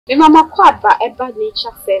Me mama kwad ba eba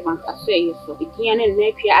nature servant aso yeso. Ikian ne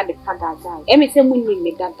nepia ade fagaza. E me se munni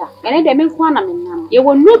me dada. Ene de me kwa na me nam. Ye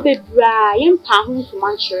wo no bebra ye mpa ho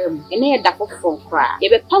ntuma kyerɛ mu. Ene ye da foforo kra. Ye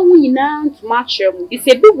be pa ho nyina ntuma kyerɛ mu.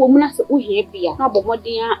 Ise bi wo mu na se ohia bia. Na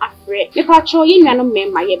bomoden afre. Me pa cho ye nwa no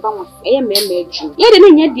mema ye ba ho. Eye mema adwu. Ye de ne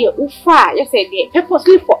nya de ufa ye se de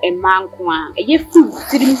purposely for a man ko a. Eye food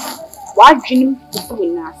tirim. Wadwini kubu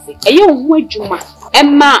nase. Eye ohu adwuma.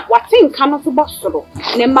 Emma watinka no so bosoro.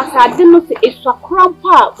 Ne masade no se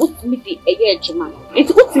eswakrampa a utimi di eye adwuma.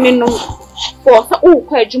 Enti utimi no for so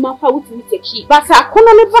ukwa adwuma fa utimi teki. Basa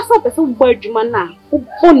akono ne basa pese wo adwuma na. Wo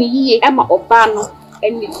boni yiye ema oba no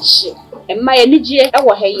eni hye. Emma ye nigye e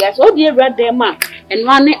wo hayi so de ewrade ma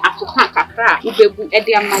eno ane atoka kakra ubebu e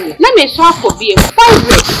de amaye. Na me so afobie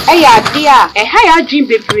fibroid e ya de a e ha ya dream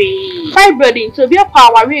bebre. Fibroid into be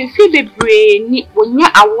power we fi bebre ni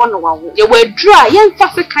wonya awo no wawo. Ye wadru a ye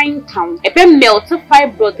mfa se kan town e be melt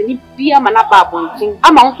fibroid ni bia mana ba bontin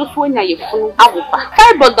ama won so nya ye funu awoba.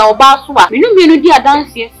 Fibroid da oba so a menu di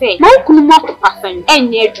adanse se na kunu mo pasan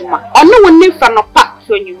enye adwuma. Ono woni fa no pa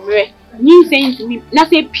so nyumre. Ni saying me na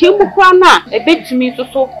say piemu kwa na ebetumi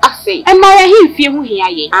so ase e ma ya himfie hu hia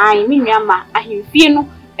ye ai me nuama ahimfie no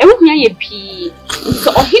e hu hia ye pii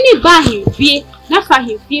so ohini ba himfie na sa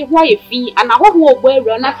himfie hu aye fi ana hoho ogbo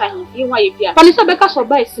ewura na sa himfie hu aye bia fani so beka so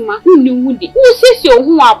ba esima hu wudi hu sisi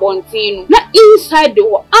ohun abonten no na inside the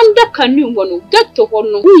under canoe ho no getto ho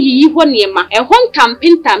no hu yiyi ho niema e ho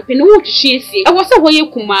ntampe no hu twehwe esie e wo se ho ye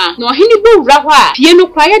kuma na ohini bo wura ho a pie no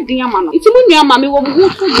kra ye den ama no itimu nuama me wo hu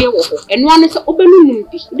so ye wo ho eno ane se obenunum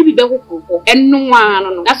bi de bi be ho ho eno ano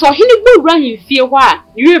no na so ohini bo wura himfie ho a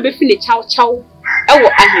niwe be fi ne chaw ewo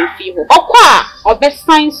ahemfie ho okwa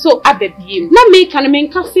obesan so ababiem na me kan me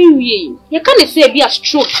nka senwie ye ka ne se bia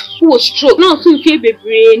stroke wo stroke na so mfie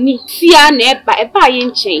bebre ni sia na eba ye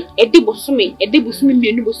nchen edebosumi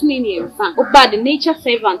mienu bosumi ni enfa oba the nature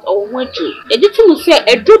servant or wonju editum se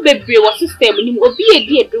edro bebre wo system ni obi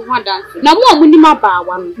edi edro ho dance na mo amunim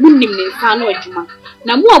abaawa no munim ne nsa na adwuma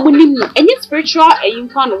na mo amunim enye spiritual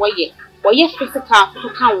eyinkwa no woye physical so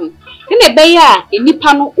kan ne be ya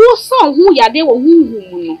enipa no wo son hu yade wo hu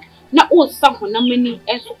no na wo san ho na mani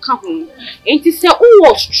enso ka ho enti se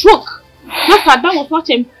wo stroke na sada wo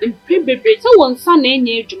so bebre se wo nsa na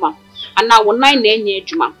enye adwuma ana wo nan na enye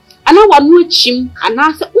adwuma ana wa no achim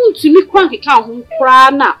ana se untumi kwa nkeka ho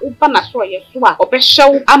kra na uba na so ye so a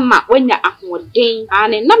obehyew ama wanya ahoden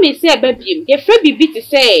ane na me se ebabiem ye fra bibi ti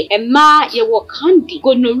se emma ye wo candy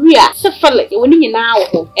gonorrhea syphilis ye woni nyina wo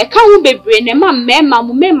ho e ka ho bebre na ma mema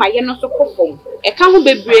mu mema ye no so kofom e ka ho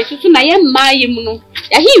bebre so na ye mma ye mu no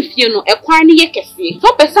ya himfie no e kwan ne ye kese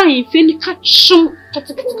so pesa himfie ni ka chum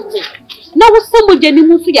kete na wo samo jani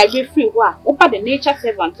mu so ya refree ho a wo ba the nature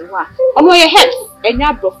servant ho a ono ye health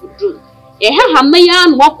enya brofudru ye ha maya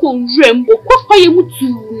no wakọ nwrem okọ ye mutu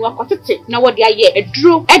no akotete na wo de aye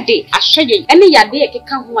eduro ede ahye ene yade ye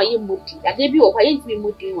keka ho aye modi yade bi wo aye ntimi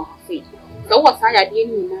modi wo afi so wo sa yade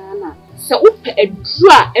ni na se upe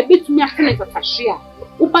eduro a ebetumi ahene tatahye a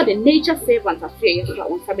wo ba the nature servant aso ye so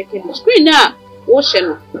won sabeke no screen na wo hye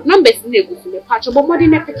no numbers na egusu me pa cho bomodi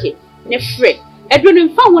na peke ne free eduro no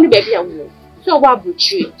mfa won be bia wo so wa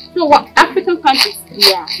bruchi so wa African countries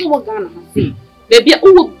yeah so wa Ghana ha say baby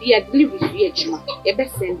who be a delivery agent e be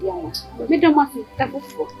send ya one me dem afi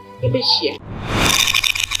tafofo e be share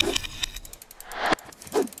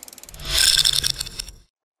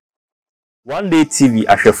One Day TV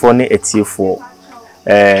ahwefo ne etiefo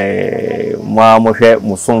mo hwe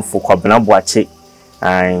musomfo kwabena boache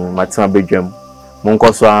matima bedwam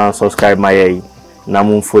monko so subscribe my na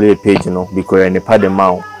mon follow page no because any pa de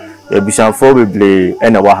mawo e bisanfo beble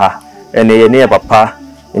ene wa ha ene ye ne papa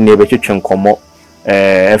ene be twetwe nkomo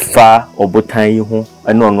efa obotan yi ho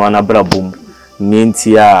ene ono anabrabom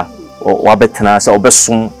nti a wabetena se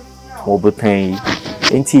obesom obotan yi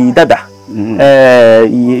nti dada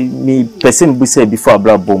mi person bu say before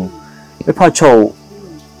abrabom e pa cho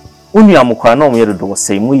unu amukwa na omye dodo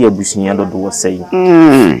say mu ye busunya dodo say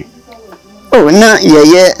oh na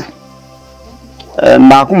ye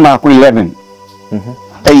maku 11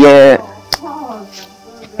 ye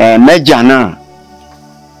mejana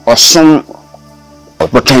osun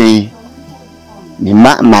obotan ni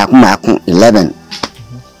maku 11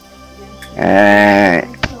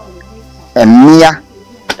 emia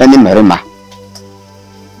eni merima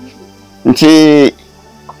nti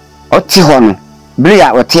oti hono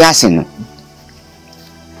bria oti ase no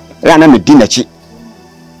ya na medi nachi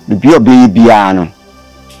bi obi bia no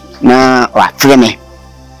na wa freme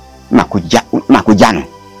makuja no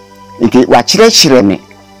nti wa chire me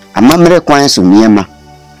amamre kwan so niema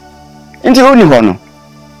nti oni hono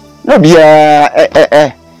no bia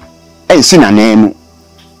si na nemu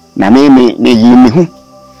na me yi me hu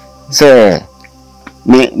se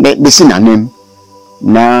me si na nemu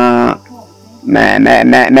na me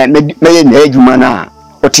na ejuma na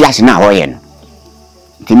oti ase na ho ye no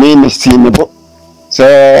ti me si me bo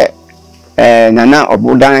se nana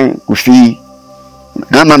obudan kufi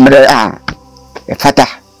na mamre e fata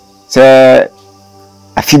se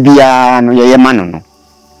afibia no ye manu no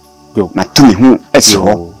yo matumi hu esi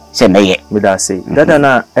ho se meye me da say dada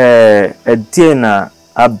na die na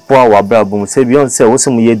aboa wa brabum se bi on se wo se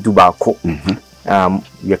mu ye du ba ko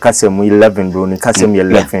ye kase mu 11 bro ni kase mu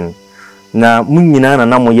 11 na mu nyina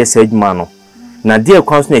na mo ye se adwuma no na die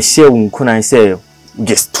kwan so na hye wunkuna se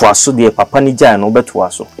just twaso de papa ni gya no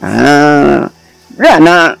betwaso ra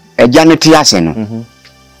na eja ne ti ase no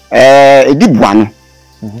edi bua no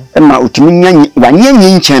ma otimi nya wanye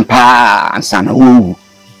nyi nchen pa ansa na wo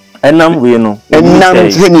enam we no enam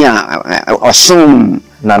henia osom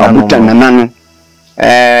na obuta na no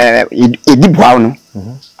edi bua no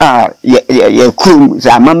ye kum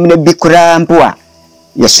za mamne bi kura mpo a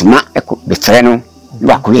ye suma eko be fre no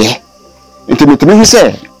wa kuye intimi hu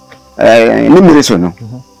se ni mere so no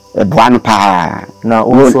bua no pa na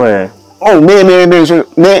o so me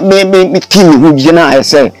timi hu bi na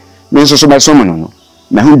ese me so ba so no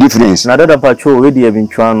na hu difference na dada pacho we dey bin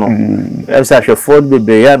twa no e say hwefo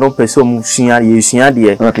bebe ya no person mu sua ye sua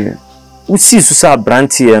de okay usi su sa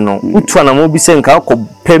brantie no utu na mo bi se nka akọ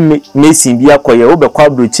pe mesin bi akoye wo be kwa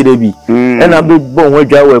bro chire bi e na be bo ho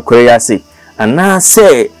dwa we kore ya se ana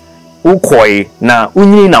se ukoye na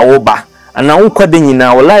unyini na wo ba ana ukwade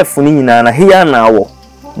nyina wo life ni nyina na heya na wo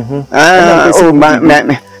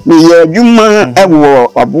me ye adwuma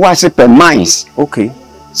ewo oboase per mines okay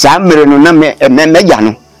sa mere no na me ya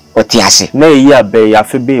no otiase na yi abe ya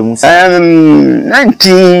fe be mu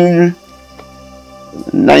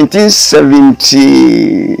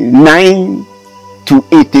 1979 to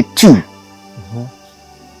 82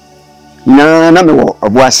 na me wo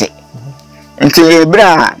oboase nti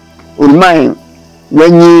bra ulmai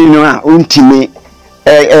wanyi no a untime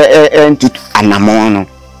entutu anamon no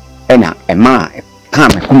ena ema ka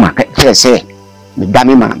me kuma kese me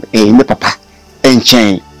dami ma me papa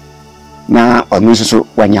enchen na onu so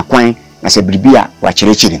wanya kwan na se bribia wa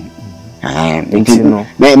chirechire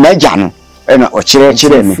me ja no ena o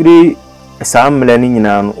chirechire me free samle ni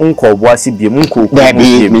nyina no nko boase bie nko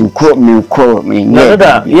ko me na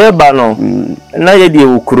ye ba no na ye die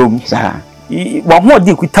okurom sa wa ho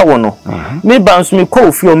di kuta wo no me ba nso me ko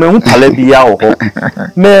ofi o me hu pala bia wo ho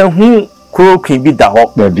me hu krokin bi da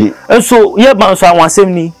ho baby enso ye ba nso anwasem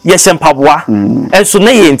ni ye sempaboa enso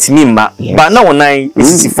na ye ntimi mma ba na wonan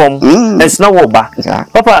esisi fom enso na wo ba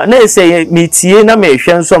papa na ese me tie na me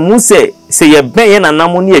hwe nso mu se ye ben ye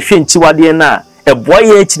nanam ne ye hwe nchiwade na eboa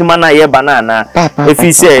ye achirima na ye ba na na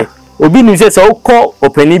efi se obi ni se okọ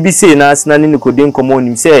opani bi se na asina ni kodin komo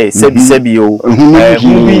ni se sebi o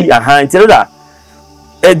bi aha ntira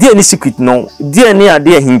die ni secret no die ni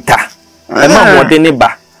ade hinta e ma mode ne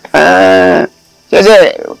ba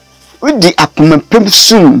se udi akuma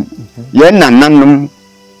pemsum ye nananum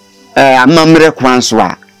amamre kwanso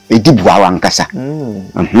a edi bua wankasa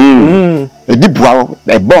edi bua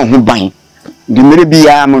e bon ho ban di mere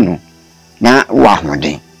bia mo no na wa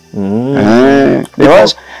hoden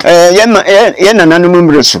because ye nananum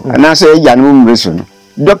mreso na se ya no mreso no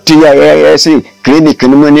doctor ya say clinic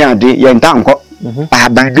no ni ade ye ntanko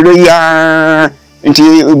abaduro ya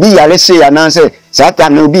nti obi yale se ananse sata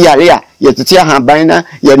na obi yale ya yetiti ha ban na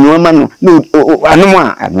ye nuoma no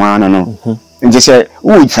anoma no nti se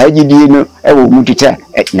wo fagidi no e wo mutita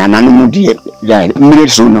nananum die ya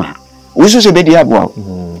mreso no wo so be dia bo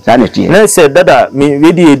saneti na se dada me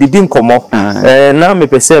wedi edidi nkomo na me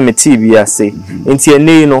pese me TV ase nti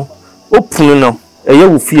ene no opunu no eye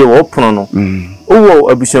wo fie wo opunu no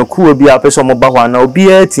owo abusuakuwa bi apese mo ba ho na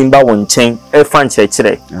obi atimba wo nchen e fa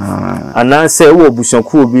nkyekere ana se wo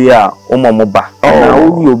abusuakuwa bi a omo ba na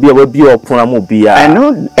owi obi a wabi opunu mo bi a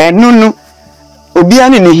enu no obi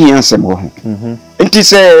ane ne hiansem wo ho nti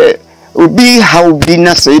se obi how bi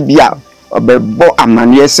na se bi a obebo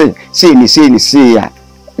amane se ni ya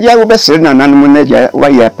ya wo besere na nanum na ya wa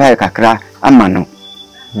ya pa kakra amano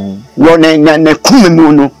wo na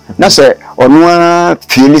kumemu no na se onu a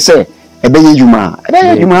feel se ebeye juma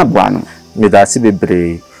bua no me da si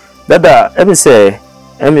bebre dada ebe se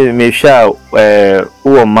me hwa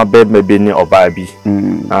wo mabe mebe ni oba bi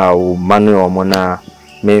o manu omo na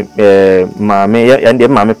me mama ya ndie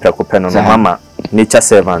mama prekope no mama nature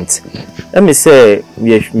servant eme se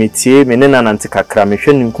me tie me na nante kakra me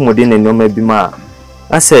hwe nkumode na noma bi ma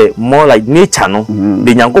I more like nature no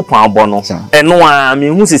the nyankopon abo no eno a me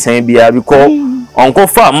hu sisan bia because onko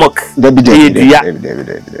fa mok edua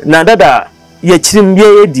na dada ye chirim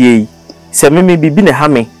ye die se me bibi ne ha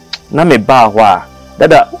me na me ba ho a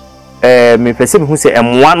dada me pese me hu se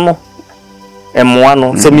emwa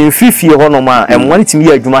no se me mfifie ho no ma emwa ne timi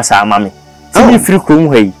ye adwuma sa ama me se me firi krom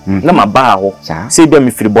hai na ma ba ho se bia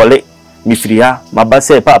me firi bole me firi ha ma ba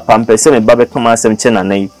se papa mpese me ba be kama asem che na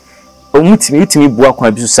nan utimi bua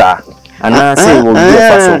kwa bi sa ana se wo bi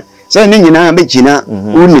fa so se ni nyina be gina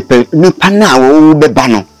wo nipa na wo be ba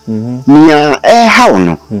no nia hawo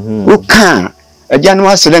no wo ka agya no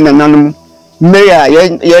asere na nanum meya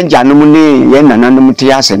ye njanum ni ye nananum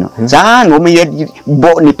ti ase no za no me ye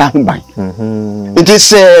bo nipa ho ban it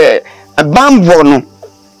is bambo no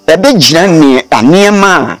e be gina ni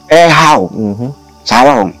aniema hawo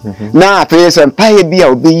sawa na pese mpaye bia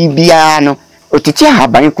obi bia no otiti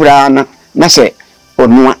ahaban kura na se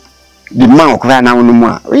onua di ma okura na wonu mu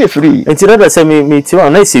a we free enti da se me ti wa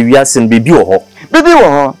na se wiase bibi wo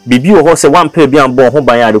ho se wan pa bia bo ho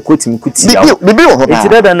ban ya de kotimi kuti ya bibi wo ho ba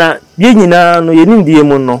enti da na ye nyina no ye nindie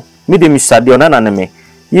mu no me de mi sade ona na me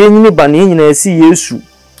ye nyini ba na ye nyina si Yesu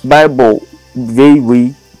Bible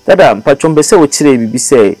we da mpatwom be se wo kire bibi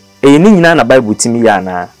se e ni nyina na Bible timi ya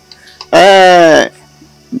na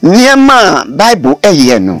niema Bible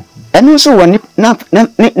eye no enu so woni na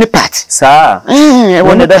part sa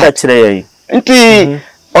woni dada kire ye nti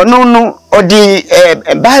ono no odi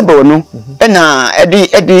Bible no na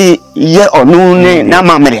edi ye ono ne na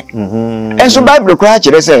mamre enso Bible kwa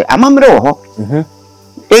kire se amamre wo ho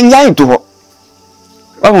enya into ho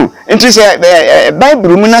nti se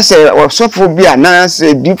Bible mu na se osofo bi ana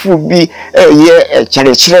se difu bi ye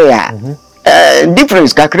kire ya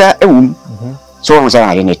difference kakra ewum so on say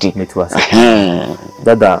identity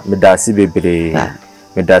dada medasi bebre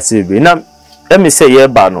na me say ye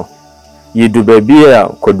ba no ye du ba bi a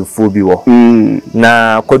kodufo bi wo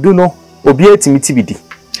na kodu no obi atimiti bidi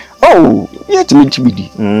ye timiti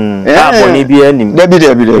bidi aboni bi anim dabi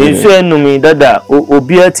nso enumi dada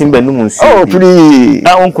obi atimba num nso free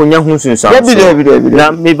onkonya hu sunso dabi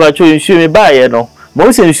na me ba cho nso me ba ye no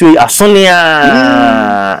mo se nso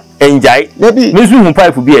asonea enjai mesu hu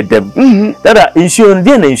pipe bi edem dada nsuo no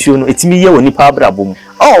de na nsuo no etimi ye woni pa abrabom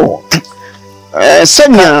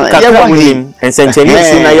senya ye wahi ensencheni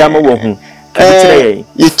nsuo na ya ma wo hu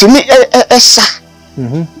yetumi esa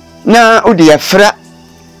na odi yafra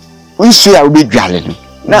nsuo a obedwale no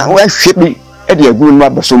na wa hwe bi e de aguru no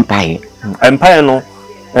abaso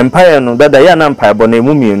empire no dada ya na empire bo na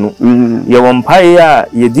emu mienu ye wo empire a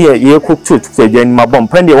ye di ye kokto tufadwan ma bo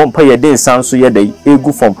empire ye wo empire de nsanso ye da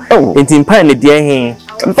egu form enti empire ne de hen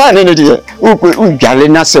empire ne de udwale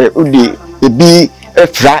na se odi ebi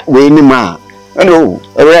efra we ni ma no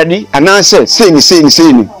already ananse say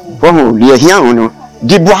ni wo ye hia ho no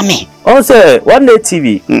di boame on say one day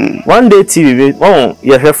tv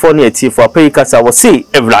ye hwefo na etifo apai kasa wo say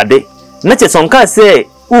evrade na che sonka say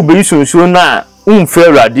ubi sunsun na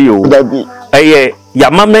umfe radio eye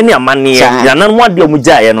yamame ni amane ya nan wade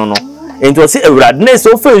omugya ye no enti o se ewrade na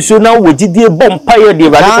so fe nsuo na wogidie bompa ye de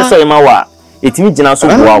ewrade so yema wa etimi gina so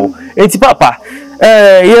boa wo enti papa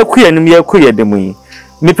ye kuye de mu yi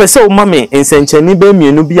mi pese o mame ensenchani ba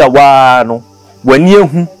mienu bi awa no wani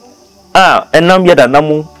ehu enam ye da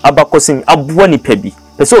namu abakosin aboa ni pabi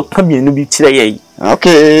pese o ka mienu bi kire ye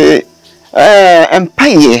okay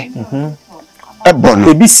empire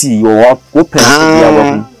ebono ebisi wo pen ya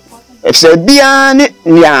wo se bia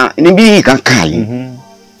ni bi kankai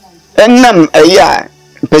enam eya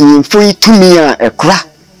panyimfo itumi a ekra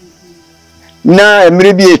na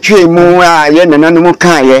emre bi etwe mu a ye nananu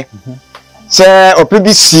kan se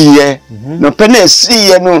opebisi ye no pena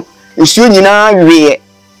siye no nsuo nyina wie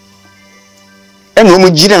eno mu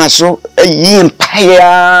gina so yi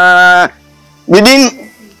empire within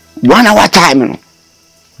 1 hour time no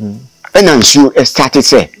ena nsuo started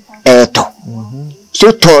say eto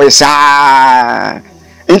so to isa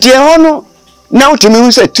nti hono na utimi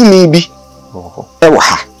hu se tumi bi ewa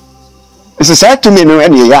ha se sa tumi no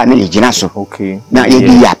ene ya na yigina so okay na ye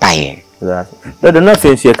bi ya paye da na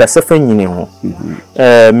fensu ye kasafa nyine ho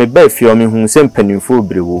me ba fie o me hu se mpanimfo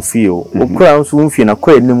bere wo fie o okura nso hu fie na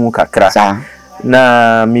kwa enimu kakra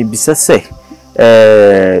na me bisa se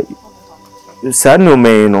sa no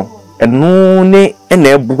me no enu ne ena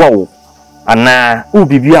ebuwa wo ana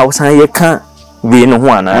ubibi a wo san ye ka we no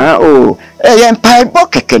ho ana ye mpai bo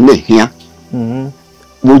keke ne hia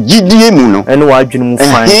wo gidie mu no ene wa adwene mu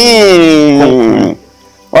fan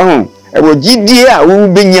wo gidie a wo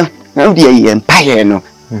benya na wo de ye mpai no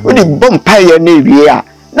wo de bom mpai ne wie a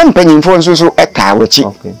na mpanyimfo nso so eka wachi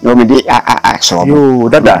no me de so yo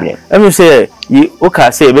dada emi se yi o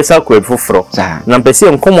ka se be sa ko efoforo na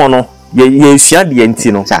mpese nkomo no ye sua de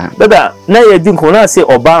enti no dada na ye di nko na say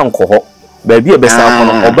oba nko ho ba bi e be sa ko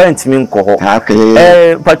no oba ntimi nko ho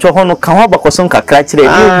pacho ho no ka ho abakoso nkakra kire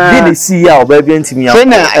bi ne si ya oba bi ntimi ya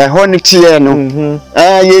na ho ne tie no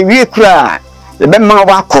ye wi kura e be ma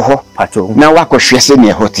wa ko ho pacho na wa ko hwe se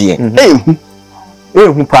ne ho tie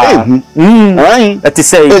ehu pa ati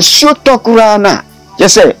say e so tokura na je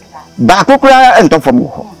say ba kokura entofo mo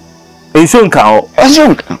ho enso nka ho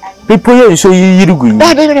people here so yirugu yi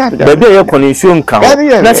baby e ko ne enso nka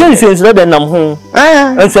ho na say enso de nam ho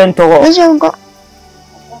enso ento ho enso nko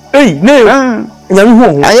ne nyam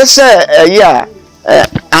ho aye say ya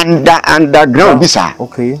underground bisa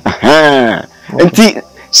okay enti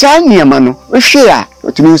sa niam no hwe a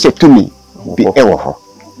otumi se tumi bi ewo ho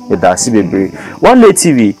that's bebre one day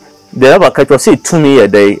tv the ever catch say tumi ye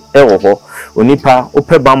dey ewo ho onipa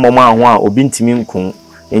ope bambo ma ho a obi ntimi nkun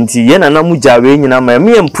enti ye nana mu jawe nyina ma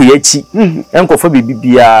me empuyachi enkofo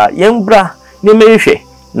bibia ye mbra ne mehwe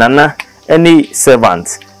nana any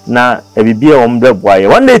servant na ebibia o mbre boaye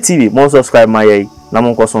one day tv mo subscribe my ye na mo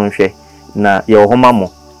nkoso nhwe na ye ho mamo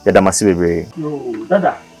ye da mase bebre yo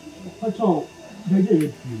dada pacho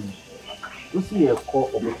beje osi ye ko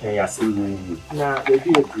obekan ya se na beje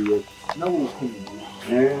ye priye na wo ku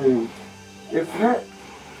efra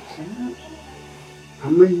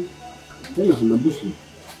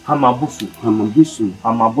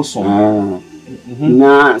hamabusu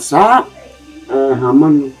na sa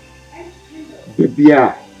haman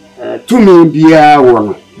bebia tumi bia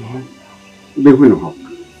wona behu no ho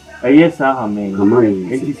aye sa hamen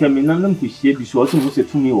enti se me nanam kuhie bi so o tumi se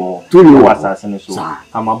tumi wo asase ne so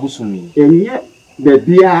hamabusu mi enye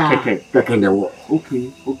bebia keke ne wo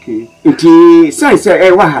okay enti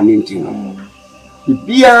sai wa ha ne enti no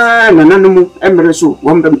bia nananum emre so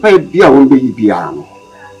won be mpa bia won be bia no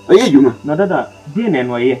aye juma na dada bi ne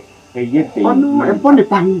no ye eye de ono e boni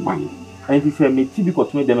pan enti se me ti bi ko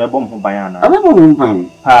tumi de me bom ho ban ana abebo ho ban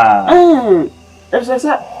ha e se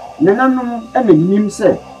nananum e na nim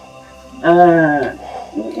se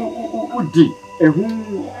udi ehu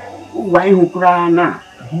wai hu kra na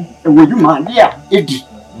e wojuma dia edi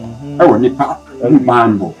e woni pa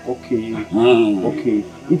bambo okay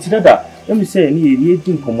it's dada let me say ni ye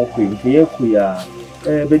din komo ko ye ku ya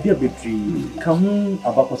baby abetri ka hu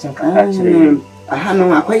abakosen ka kire aha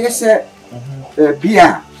no akoye se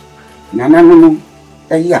bia nananu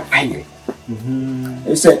ya paye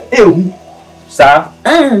se ehu sa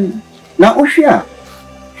na ohia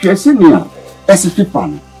hwese ni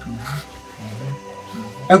esifipan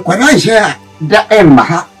kwara je da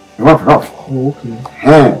emma rof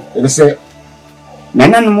okay se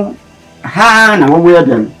nananu ha na wo ya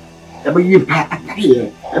dem e be yipa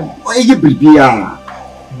atare e ye bibia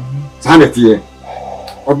sanete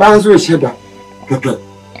obanzo sheda keke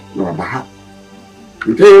no ba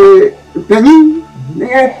nte penyi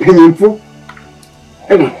ne penyimfo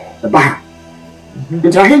e ba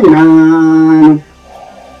nte ahe nyina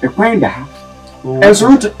e kwan da enso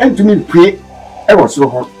nte entumi pue e wo so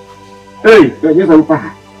ho eh ye so pa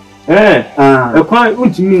e kwan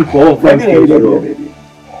untimi nko kwan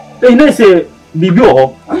na se bibi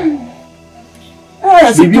ho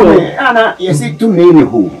bibi ho ana yesi tumi ni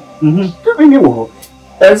ho tumi ni ho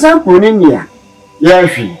example ni nia ye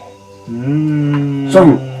hwi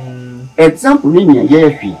so example ni nia ye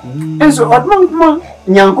hwi enso odmo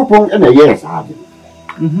nyankopon na ye saade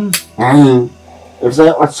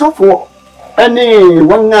efse osofo ani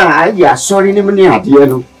wanga aya sorry ni mni ade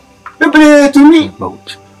no bebe tumi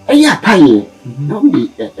eya paye no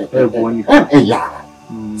bi ya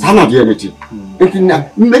sana dia leti ekina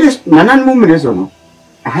mere nanan mu mere so no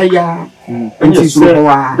ahaya enti so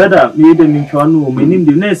dada me de ntwa no o menim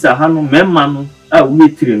de nesa ha no memma no a wo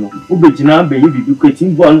etire no wo begina be bibi ko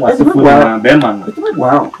tin bo no asefo na be ma no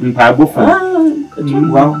wow mpa bofo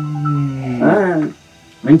wow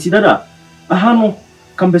enti dada aha no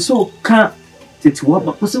kambeso ka tetiwa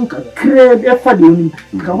ba posen ka krebi afa de oni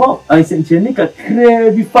ka ho ansenche ni ka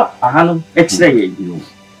krebi fa aha no e kire ye bi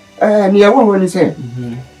ni ya wo ni se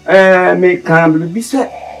me kan bi se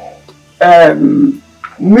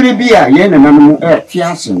miri bia ye na namu ti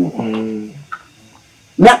ase no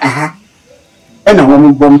na aha e na wo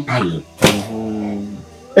mo bom paye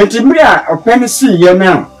enti miri a open si ye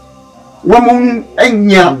na wo mo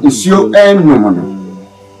anya isuo enu mo no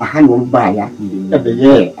aha no ba ya e be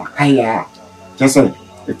ye akaya jese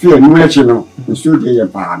etu enu lechi no isuo de ye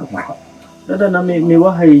ba no ba dada na me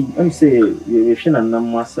wa hai am say ye hwe na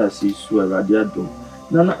nam asase su awade adom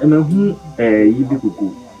na emehu yibi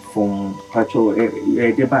kuku from pacho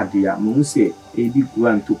de badia mo se ebi ku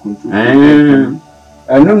antokuntu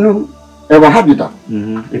no ever had it.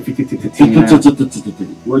 If it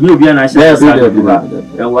when you be an answer,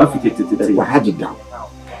 had it down.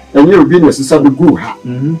 And you'll be necessary to go.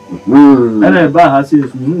 And I buy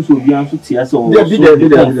houses, so be answered tears or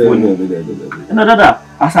another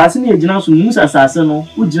assassin, agent, news assassin,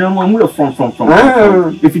 who general from.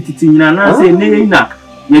 If it is in an answer, nay,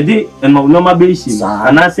 you did a normal basis,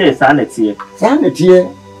 and I say sanity. Sanity.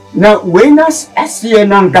 Now, when us as ye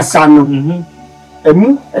nan Cassano, a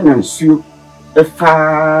moo and ensue a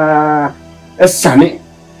far a sunny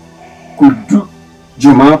could do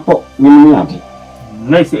Jumapo Miniati.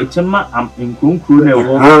 Nice, a chama, I'm in Kunkru,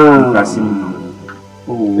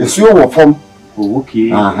 it's your form. Okay,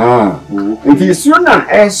 if you sooner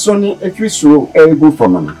as Sonny, if you so able for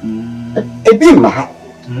money. A beam,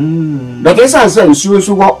 but as I said,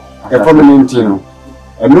 so what a permanent, and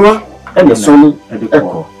Noah and the Sonny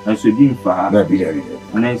echo. And so, being far,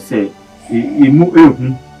 and I say, you move,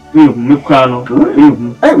 Mukano,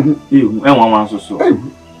 and one once or so.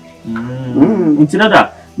 Into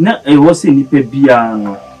that. Na was in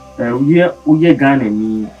Nipebiano, we are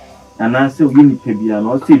Ghanaian, and I say we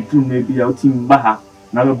Nipebiano, say two maybe out in Baha,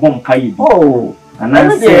 now a bomb pie. Oh, and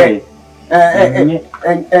I say,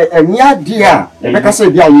 and yeah, dear, like I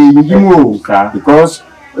said, you move, because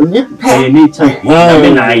nature,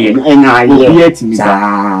 and I yet me.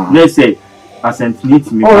 Let's say, I sent me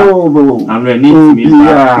to me, I'm ready to me,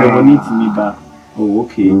 back. Oh,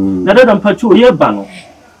 okay. Now that I'm patrol your banner.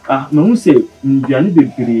 No say Indian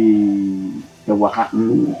baby waha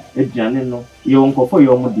Ediane no you uncle for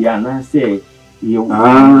your modiana say you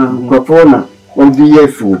Copona will be a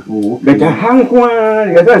fool. But a hang one,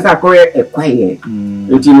 as I call it a quiet.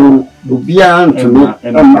 It you be on to me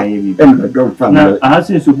and don't find I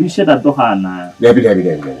say to be shed at Dohana.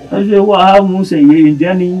 I say, well, I say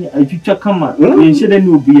Indian, a future come up, you shouldn't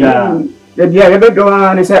you be a. The other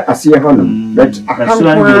door is a see a honor, but I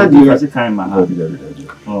time.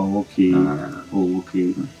 Oh, okay. Oh,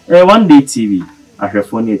 okay. One day TV, I have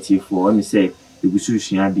phone TV for me say the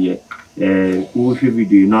Gusushi idea. Who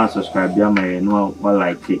video not subscribe, no one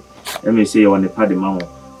like it. Let me say on the party mama.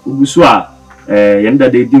 Ugusua, yonder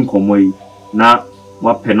they didn't come away. Now,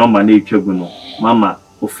 what penoma nature guno, Mama,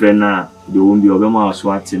 Ofrena, the won't be Obama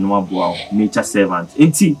swat in one bow, nature servant.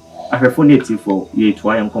 Ain't I have phone TV for ye to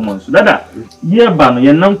I am common. So that, yeah, ban,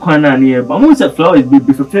 you're non corner near, but most of flowers be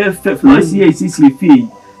for fair flowers, fee.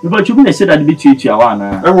 But you mean said that be cheap,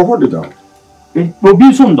 Yawana. I will hold it down. It will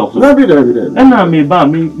be some doctor. And I may buy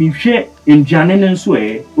me share in Janin and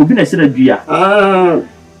Sway, will be a said a dear.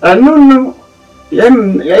 I know,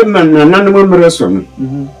 Emman, an animal person.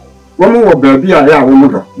 One more baby, I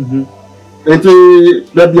wonder. It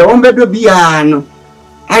be on baby piano.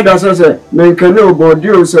 I does say, men can know about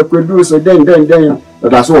deals or produce a then,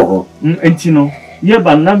 that's all. And you know. Yeah,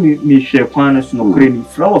 but now me share quanus no cranny,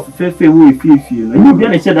 flower of fair way feel, and you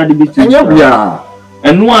be said that the bit.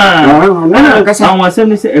 And one, I guess I was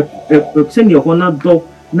send your honor dog,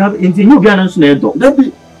 now into you be an answer dog. That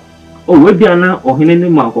be oh, we be an or any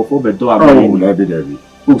mark of over door.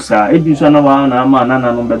 Oh, sir, it is an hour and man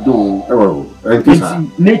number door. Oh,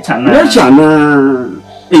 nature,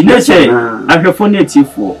 I have phone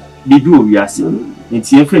native for the do we are seeing.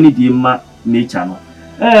 It's infinity nature.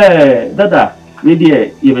 Eh, Dada.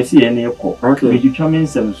 Ye you see any call. Okay, you come in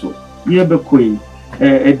some so. Ye be queen,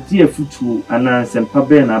 a dear foot and answer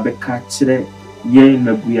Pabe and Abe catch ye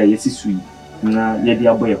Mabuya, yes, is sweet. Na ye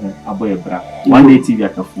dear boy, a boy bra. One day TV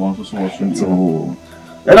at the phone, so soon.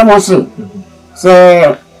 And I must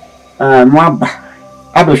say, Mwaba,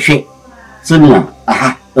 Abe shake, Senior,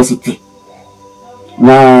 aha, that's it.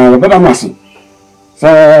 Now, but I must say,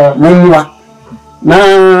 Sir Mumwa,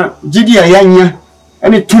 now, Gidia Yanya,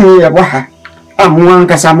 and it to me a waha. I'm one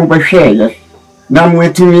Casamu by share, now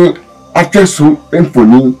waiting me after soup and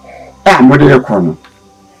pony. I'm what they corner.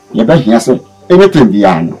 You bet he said anything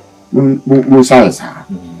beyond Musasa.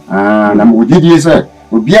 And I'm with you, sir,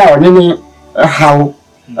 would be our name how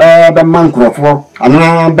the man for and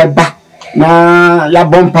now the back. Now, ya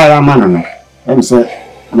bompire man, and say,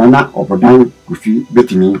 Nana or Bodan, if you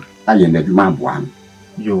bet me, I end the man one.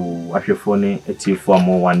 You are your phone a tea for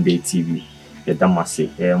more one day TV. The Damasi,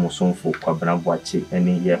 Muson for Quabran Watchi,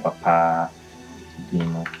 any year papa,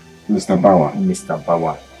 Mr.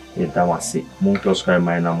 Bauer, the Damasi, Moon close cry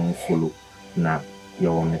my name follow. Now,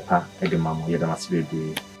 your own pa, Edamamo, Yadamasi.